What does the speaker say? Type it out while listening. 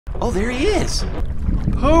Oh, there he is.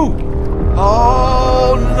 Who?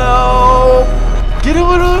 Oh, no. Get him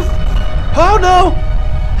with him. Oh, no.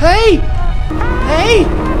 Hey. Hey.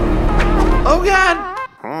 Oh, God.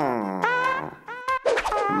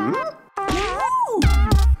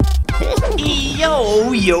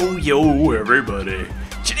 Yo, everybody.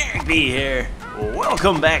 Generikb here.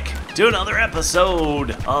 Welcome back to another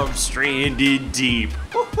episode of Stranded Deep.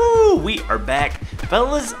 Woohoo! We are back.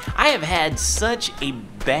 Fellas, I have had such a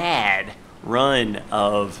bad run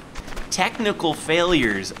of technical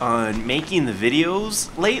failures on making the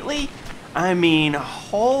videos lately. I mean,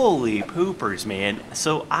 holy poopers, man.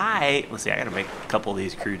 So let's see, I gotta make a couple of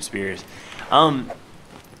these crude spears.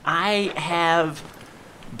 I have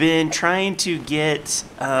been trying to get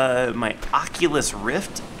my Oculus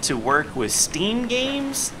Rift to work with Steam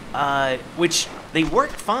games, which they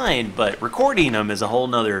work fine, but recording them is a whole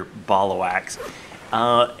nother ball of wax.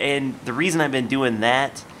 And the reason I've been doing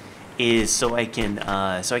that is so I can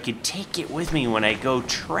take it with me when I go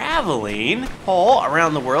traveling all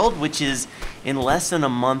around the world, which is in less than a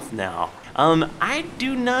month now. I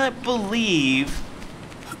do not believe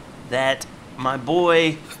that my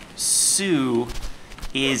boy Sue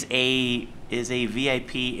is a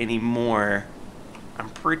VIP anymore. I'm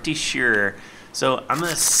pretty sure. So I'm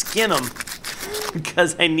gonna skin him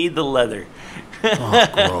because I need the leather. Oh,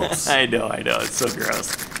 gross. I know, it's so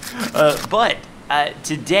gross. But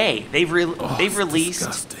today they've released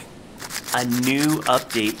disgusting. a new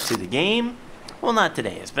update to the game. Well, not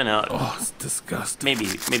today. It's been out. Oh, it's disgusting.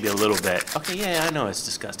 Maybe a little bit. Okay, yeah, I know it's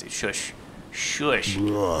disgusting. Shush.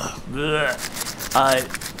 Ugh.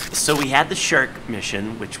 So we had the shark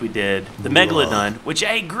mission, which we did. The Megalodon, which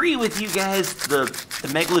I agree with you guys. The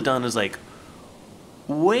Megalodon is like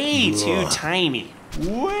way too tiny.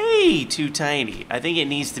 Way too tiny. I think it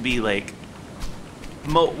needs to be like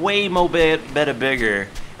way better bigger.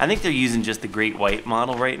 I think they're using just the great white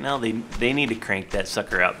model right now. They need to crank that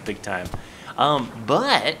sucker up big time.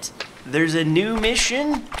 But there's a new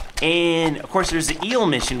mission, and of course there's the eel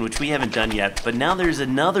mission, which we haven't done yet. But now there's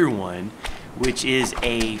another one, which is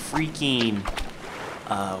a freaking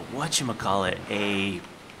whatchamacallit, a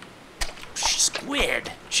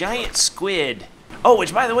squid, giant squid. Oh,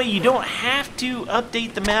 which by the way, you don't have to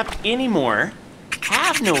update the map anymore.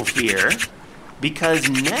 Have no fear, because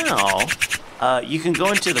now you can go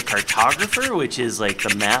into the cartographer, which is like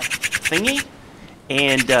the map thingy,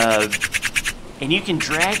 and you can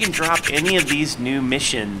drag and drop any of these new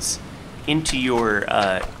missions into your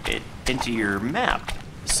map.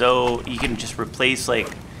 So you can just replace like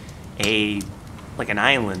an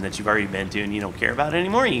island that you've already been to and you don't care about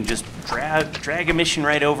anymore. You can just drag a mission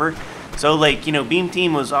right over. So like, you know, Beam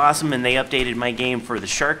Team was awesome and they updated my game for the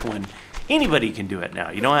shark one. Anybody can do it now.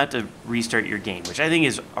 You don't have to restart your game, which I think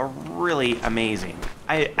is really amazing.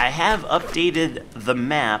 I have updated the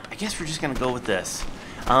map. I guess we're just gonna go with this.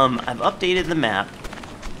 I've updated the map,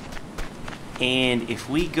 and if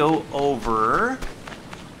we go over,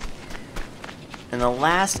 in the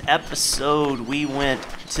last episode we went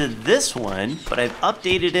to this one, but I've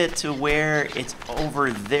updated it to where it's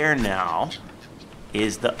over there now,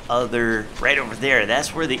 is the other, right over there.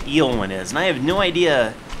 That's where the eel one is, and I have no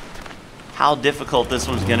idea how difficult this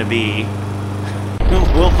one's gonna be.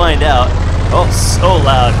 We'll find out. Oh, so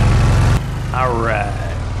loud. All right.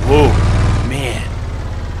 Whoa, man.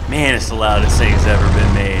 Man, it's the loudest thing's ever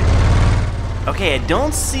been made. Okay, I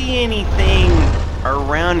don't see anything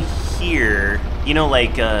around here. You know,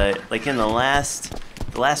 like in the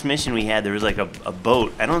last mission we had, there was like a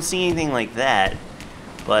boat. I don't see anything like that.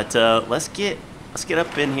 But let's get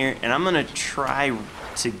up in here, and I'm gonna try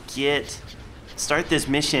to start this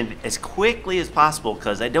mission as quickly as possible,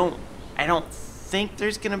 because I don't think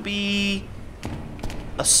there's gonna be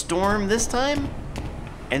a storm this time,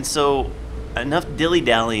 and so enough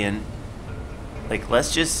dilly-dallying. Like,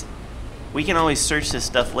 we can always search this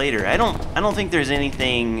stuff later. I don't think there's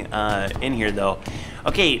anything in here though.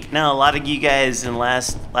 Okay, now a lot of you guys in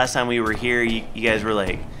last time we were here, you guys were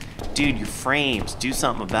like, dude, your frames, do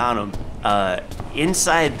something about them.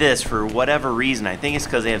 Inside this, for whatever reason, I think it's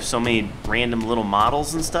because they have so many random little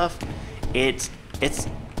models and stuff. It's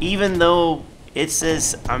even though it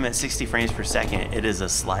says I'm at 60 frames per second, it is a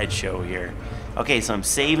slideshow here. Okay, so I'm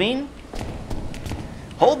saving.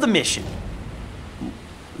 Hold the mission.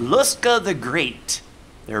 Luska the Great.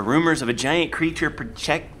 There are rumors of a giant creature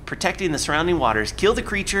protecting the surrounding waters. Kill the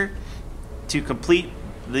creature to complete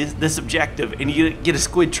this objective, and you get a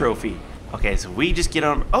squid trophy. Okay, so we just get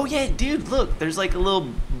on. Oh yeah, dude, look, there's like a little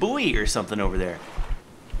buoy or something over there.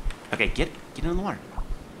 Okay, get in the water.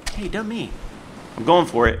 Hey, dumb me. I'm going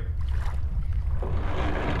for it.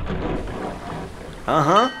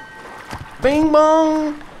 Uh-huh. Bing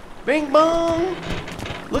bong! Bing bong!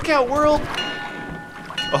 Look out, world!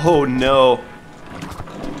 Oh no.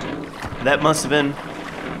 That must have been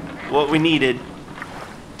what we needed.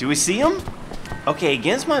 Do we see him? Okay,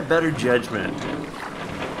 against my better judgment,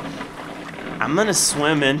 I'm gonna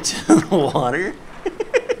swim into the water.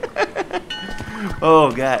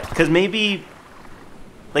 Oh god, because maybe,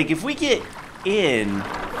 like, if we get in,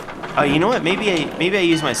 oh, you know what? Maybe I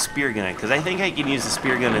use my spear gun, because I think I can use the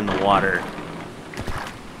spear gun in the water.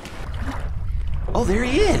 Oh, there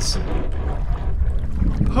he is.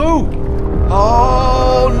 Who?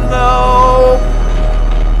 Oh no!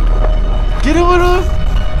 Get him with him!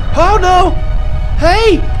 Oh no!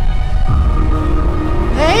 Hey!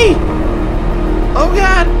 Hey! Oh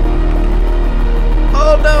god!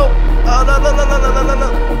 Oh no! Oh no no no no no no no!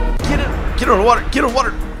 Get it! Get on the water! Get on the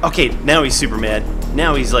water! Okay, now he's super mad.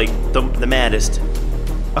 Now he's like the maddest.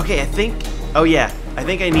 Okay, I think. Oh yeah, I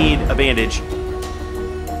think I need a bandage.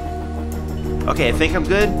 Okay, I think I'm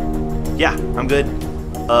good. Yeah, I'm good.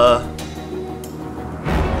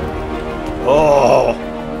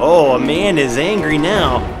 Oh, a man is angry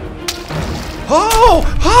now. Oh,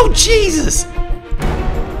 oh, Jesus!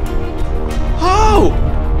 Oh,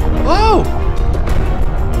 oh,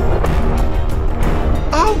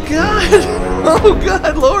 oh, God! Oh,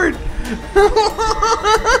 God, Lord!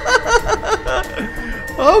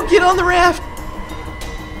 Oh, get on the raft!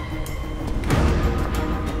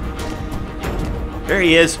 There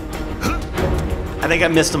he is. I think I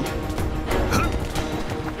missed him.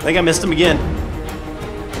 I think I missed him again.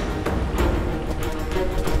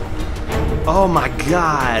 Oh my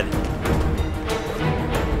god.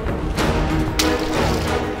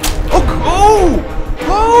 Oh, oh,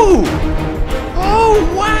 oh,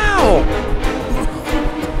 oh, wow.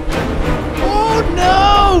 Oh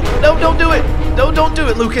no. No, don't do it. No, don't do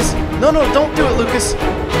it, Lucas. No, no, don't do it, Lucas.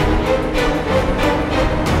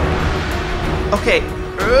 Okay.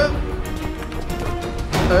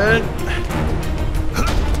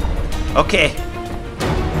 Okay.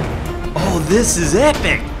 Oh, this is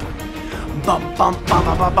epic. Bum bum bum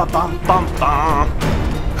bum bum bum bum bum.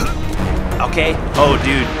 Okay. Oh,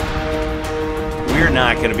 dude. We're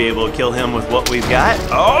not gonna be able to kill him with what we've got.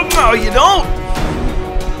 Oh no, you don't.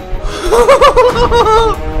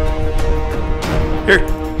 Here,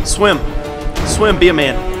 swim. Swim. Be a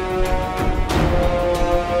man.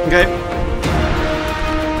 Okay.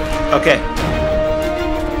 Okay.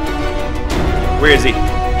 Where is he?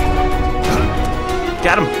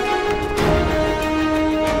 Got him.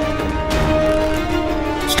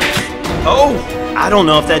 Oh, I don't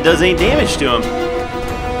know if that does any damage to him.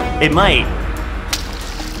 It might.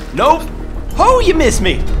 Nope. Oh, you missed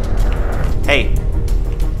me. Hey.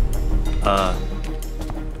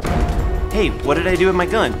 Hey, what did I do with my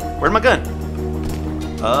gun? Where'd my gun?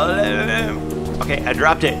 Okay, I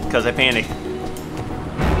dropped it because I panicked.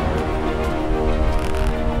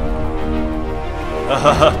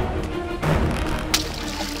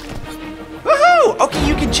 Woohoo! Okay,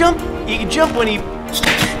 you can jump. You can jump when he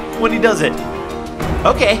does it.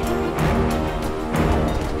 Okay.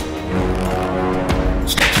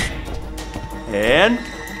 And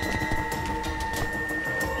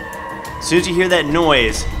as soon as you hear that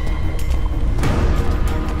noise.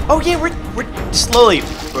 Oh yeah, we're slowly.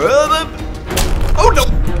 Oh no!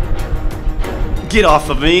 Get off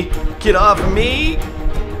of me! Get off of me!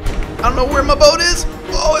 I don't know where my boat is.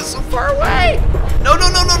 Oh, it's so far away. No, no,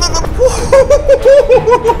 no, no, no, no.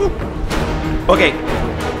 Okay.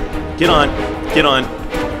 Get on. Get on.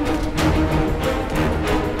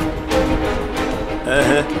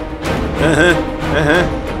 Uh-huh. Uh-huh. Uh-huh.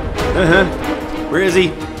 Uh-huh. Where is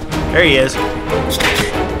he? There he is.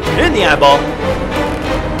 In the eyeball.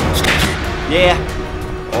 Yeah.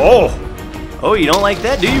 Oh. Oh, you don't like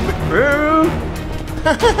that, do you?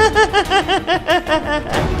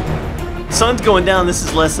 Sun's going down. This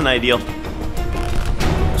is less than ideal.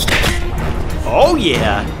 Oh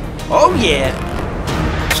yeah. Oh yeah.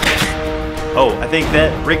 Oh, I think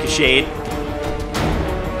that ricocheted.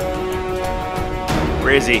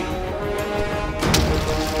 Where is he?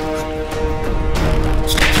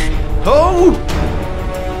 Oh!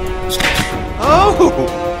 Oh!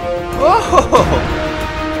 Oh!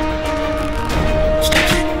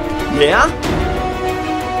 Yeah?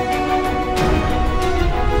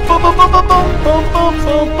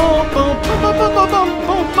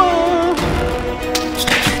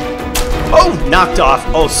 Oh, knocked off.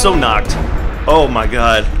 Oh, so knocked. Oh my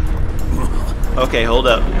god. Okay, hold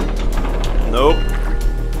up. Nope.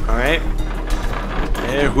 Alright.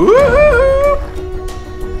 And woo!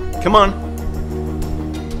 Come on.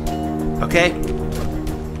 Okay.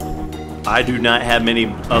 I do not have many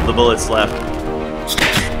of the bullets left.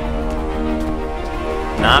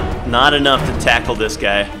 Not enough to tackle this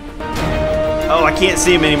guy. Oh, I can't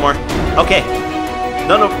see him anymore. Okay.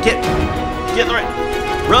 No, get in the right.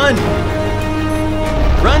 Run!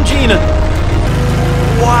 Run, Gina!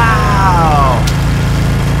 Wow!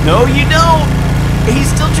 No, you don't! He's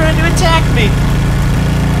still trying to attack me!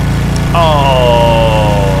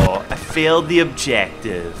 Oh, I failed the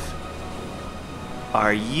objective.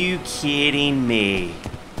 Are you kidding me?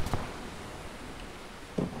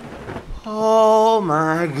 Oh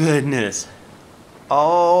my goodness.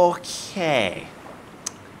 Okay.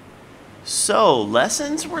 So,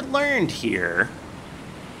 lessons were learned here.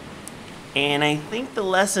 And I think the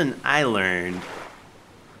lesson I learned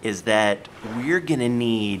is that we're gonna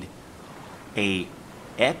need a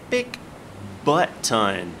epic butt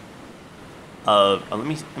ton of let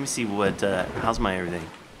me see what how's my everything.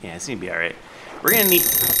 Yeah, it seems to be alright. We're gonna need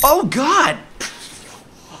oh god!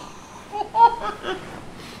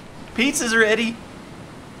 Pizza's ready.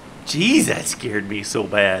 Jeez, that scared me so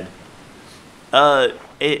bad. I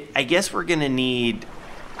guess we're gonna need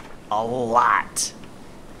a lot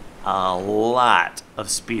of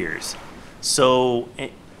spears. So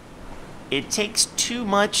it takes too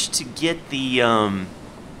much to get the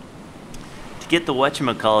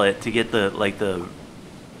whatchamacallit, to get the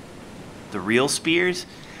real spears.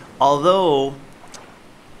 Although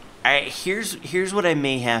here's what I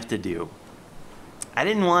may have to do. I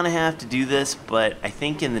didn't want to have to do this, but I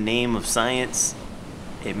think in the name of science,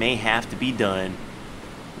 it may have to be done.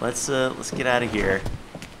 Let's get out of here.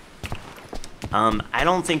 I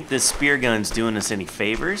don't think this spear gun's doing us any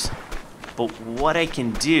favors, but what I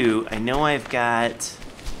can do, I know I got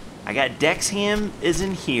Dexham is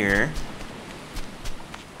in here,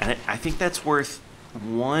 and I think that's worth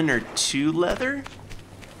 1 or 2 leather,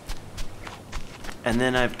 and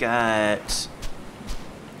then I've got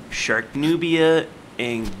Sharknubia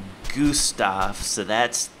and Gustav, so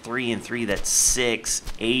that's 3 and 3, that's 6,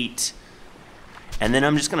 8. And then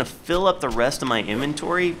I'm just gonna fill up the rest of my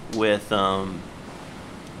inventory with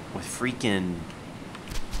freaking,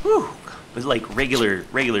 with like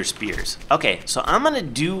regular spears. Okay, so I'm gonna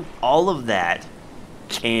do all of that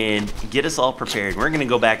and get us all prepared. We're gonna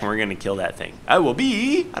go back and we're gonna kill that thing. I will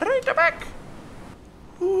be right back.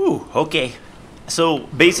 Ooh, okay. So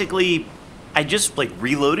basically, I just like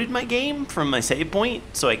reloaded my game from my save point,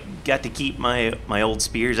 so I got to keep my old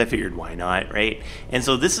spears. I figured why not, right? And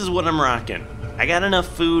so this is what I'm rocking. I got enough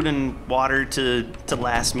food and water to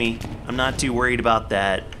last me. I'm not too worried about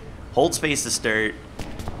that. Hold space to start,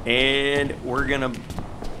 and we're gonna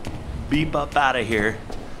beep up out of here.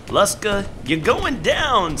 Luska, you're going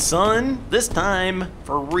down, son. This time,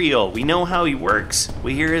 for real. We know how he works.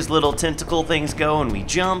 We hear his little tentacle things go, and we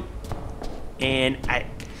jump. And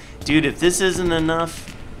dude, if this isn't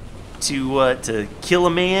enough to kill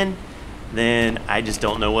a man, then I just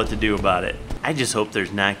don't know what to do about it. I just hope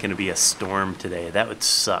there's not going to be a storm today. That would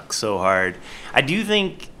suck so hard. I do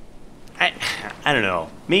think, I don't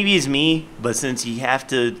know, maybe it's me, but since you have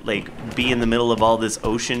to like be in the middle of all this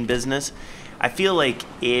ocean business, I feel like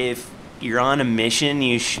if you're on a mission,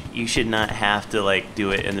 you should not have to like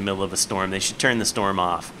do it in the middle of a storm. They should turn the storm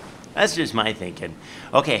off. That's just my thinking.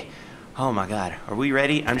 Okay. Oh my god, are we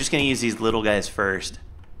ready? I'm just gonna use these little guys first.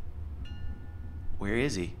 Where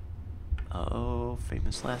is he? Oh,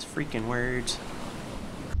 famous last freaking words.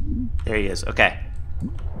 There he is, okay.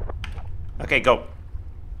 Okay, go.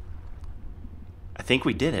 I think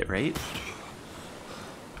we did it, right?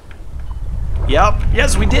 Yep,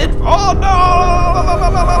 yes we did. Oh no!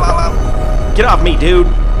 Get off me, dude.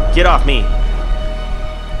 Get off me.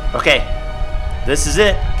 Okay, this is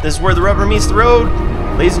it. This is where the rubber meets the road.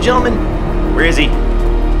 Ladies and gentlemen, where is he?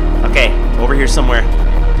 Okay, over here somewhere.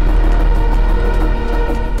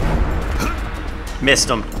 Missed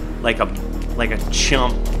him, like a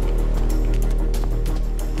chump.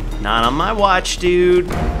 Not on my watch, dude.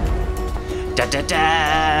 Da da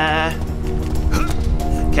da.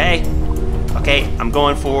 Okay, I'm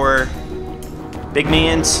going for big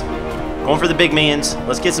mans. Going for the big mans.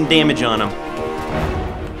 Let's get some damage on him.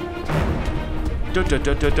 Da da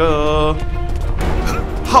da da da.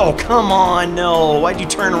 Oh, come on, no. Why'd you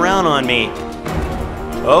turn around on me?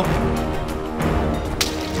 Oh.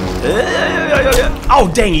 Oh,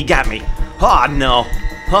 dang, he got me. Oh, no.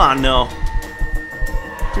 Oh, no.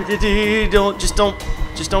 Just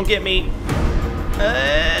don't get me.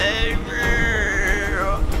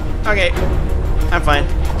 Okay. I'm fine.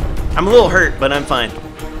 I'm a little hurt, but I'm fine.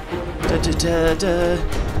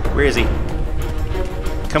 Where is he?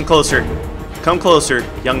 Come closer. Come closer,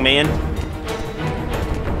 young man.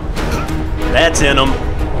 That's in him.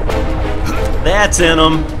 That's in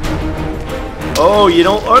them. Oh, you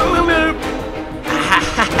don't.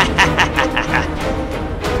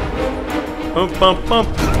 Bump, bump, bump,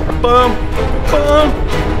 bump, bump,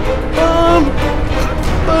 bump,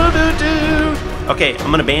 ba-da-doo. Okay,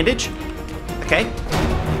 I'm gonna bandage. Okay.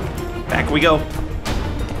 Back we go.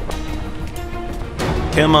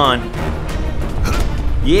 Come on.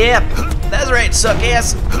 Yep. That's right, suck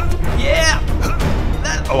ass. Yeah.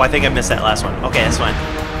 Oh, I think I missed that last one. Okay, that's fine.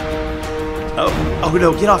 Oh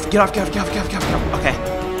no, get off. Okay.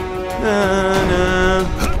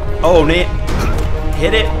 Oh, Nate.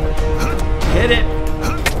 Hit it.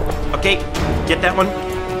 Okay, get that one.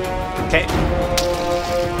 Okay.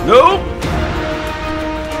 Nope.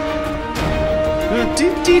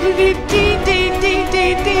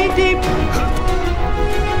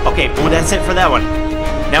 Okay, well that's it for that one.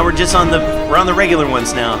 Now we're just on the regular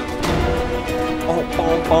ones now.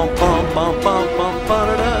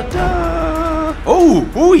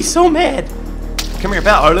 Oh, he's so mad. Come here,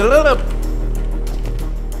 pal.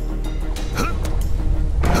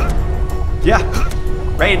 Yeah,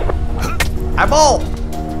 right. Eyeball.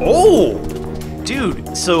 Oh,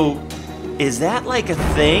 dude. So, is that like a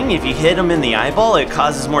thing? If you hit him in the eyeball, it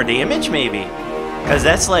causes more damage, maybe? Cause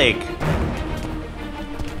that's like.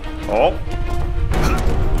 Oh.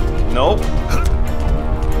 Nope.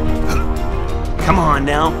 Come on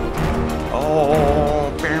now. Oh,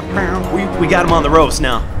 we got him on the ropes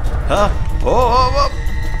now. Huh? Oh.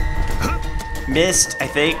 Missed, I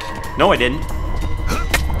think. No, I didn't.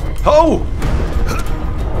 Oh!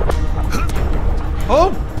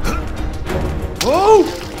 Oh! Oh!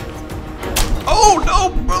 Oh no!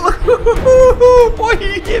 Boy,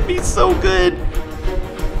 you hit me so good.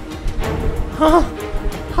 Huh?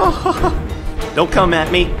 Don't come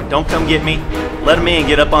at me. Don't come get me. Let a man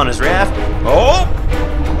get up on his raft. Oh!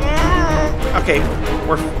 Okay,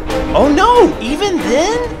 we're... Oh no! Even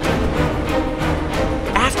then?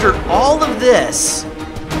 After all of this,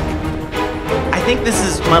 I think this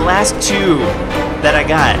is my last two that I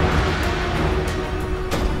got.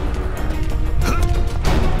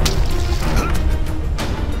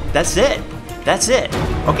 That's it. That's it.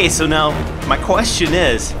 Okay, so now my question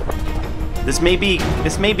is, this may be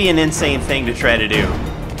an insane thing to try to do,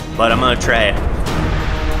 but I'm gonna try it.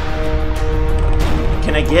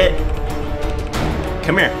 Can I get?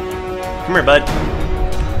 Come here, bud.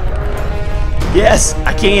 Yes,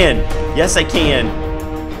 I can. Yes, I can.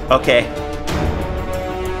 Okay.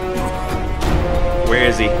 Where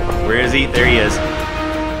is he? Where is he? There he is.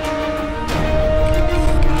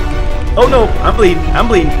 Oh no, I'm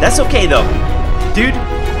bleeding. That's okay though. Dude.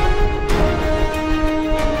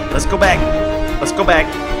 Let's go back.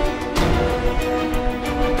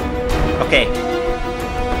 Okay.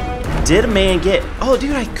 Did a man get... Oh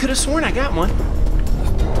dude, I could have sworn I got one.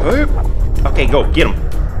 Okay, go, get him.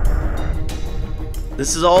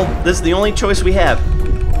 This is the only choice we have.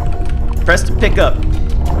 Press to pick up.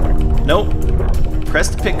 Nope. Press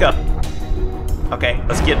to pick up. Okay,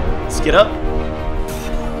 let's get up.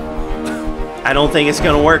 I don't think it's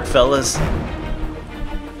gonna work, fellas.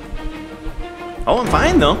 Oh, I'm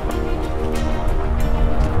fine though.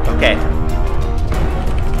 Okay.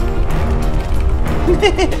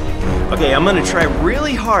 Okay, I'm gonna try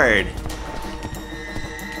really hard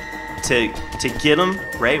to get him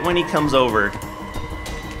right when he comes over.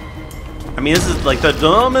 I mean, this is like the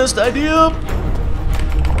dumbest idea.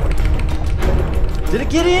 Did it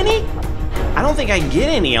get any? I don't think I can get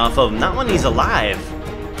any off of him. Not when he's alive.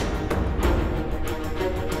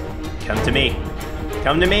 Come to me.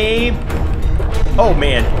 Come to me. Oh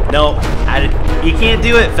man, no. You can't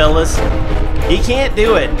do it, fellas. You can't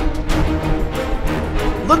do it.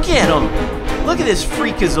 Look at him. Look at this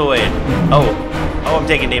freakazoid. Oh, I'm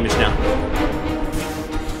taking damage now.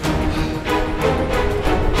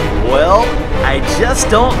 Well, I just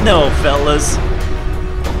don't know, fellas.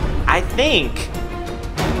 I think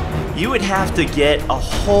you would have to get a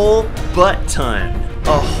whole butt ton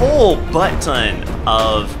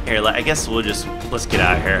of here. I guess let's get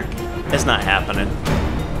out of here. It's not happening.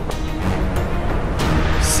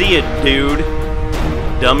 See ya, dude.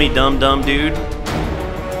 Dummy dumb dude.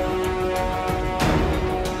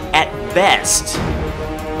 At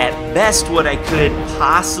best, what I could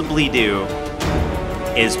possibly do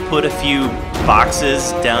is put a few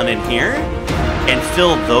boxes down in here and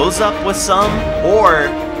fill those up with some, or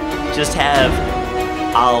just have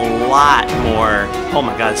a lot more. Oh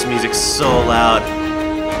my god, this music's so loud.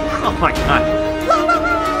 Oh my god.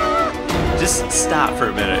 Just stop for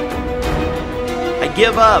a minute. I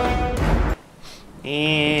give up.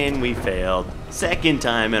 And we failed. Second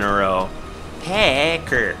time in a row.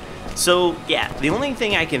 Hacker. So yeah, the only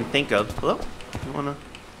thing I can think of. Hello, you wanna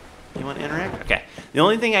interact? Okay. The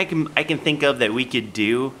only thing I can think of that we could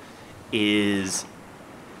do is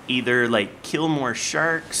either like kill more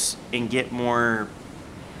sharks and get more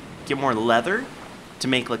leather to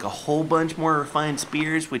make like a whole bunch more refined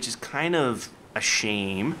spears, which is kind of a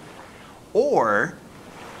shame. Or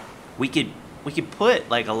we could put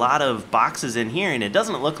like a lot of boxes in here, and it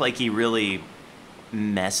doesn't look like he really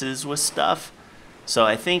messes with stuff. So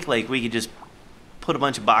I think like we could just put a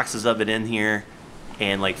bunch of boxes of it in here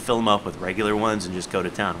and like fill them up with regular ones and just go to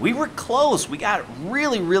town. We were close. We got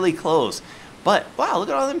really, really close. But wow, look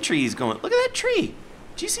at all them trees going. Look at that tree.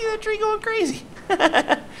 Did you see that tree going crazy?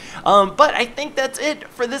 But I think that's it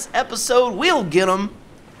for this episode. We'll get them.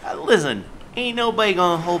 Listen, ain't nobody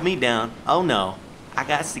gonna hold me down. Oh no, I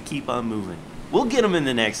got to keep on moving. We'll get them in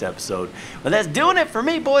the next episode. But that's doing it for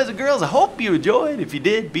me, boys and girls. I hope you enjoyed. If you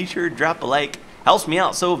did, be sure to drop a like. Helps me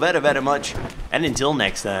out so very much. And until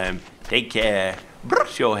next time, take care.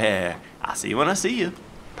 Brush your hair. I'll see you when I see you.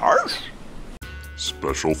 Peace.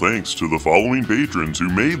 Special thanks to the following patrons who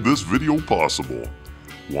made this video possible.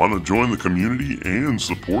 Want to join the community and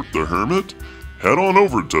support the Hermit? Head on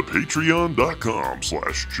over to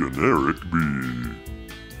patreon.com/generikb.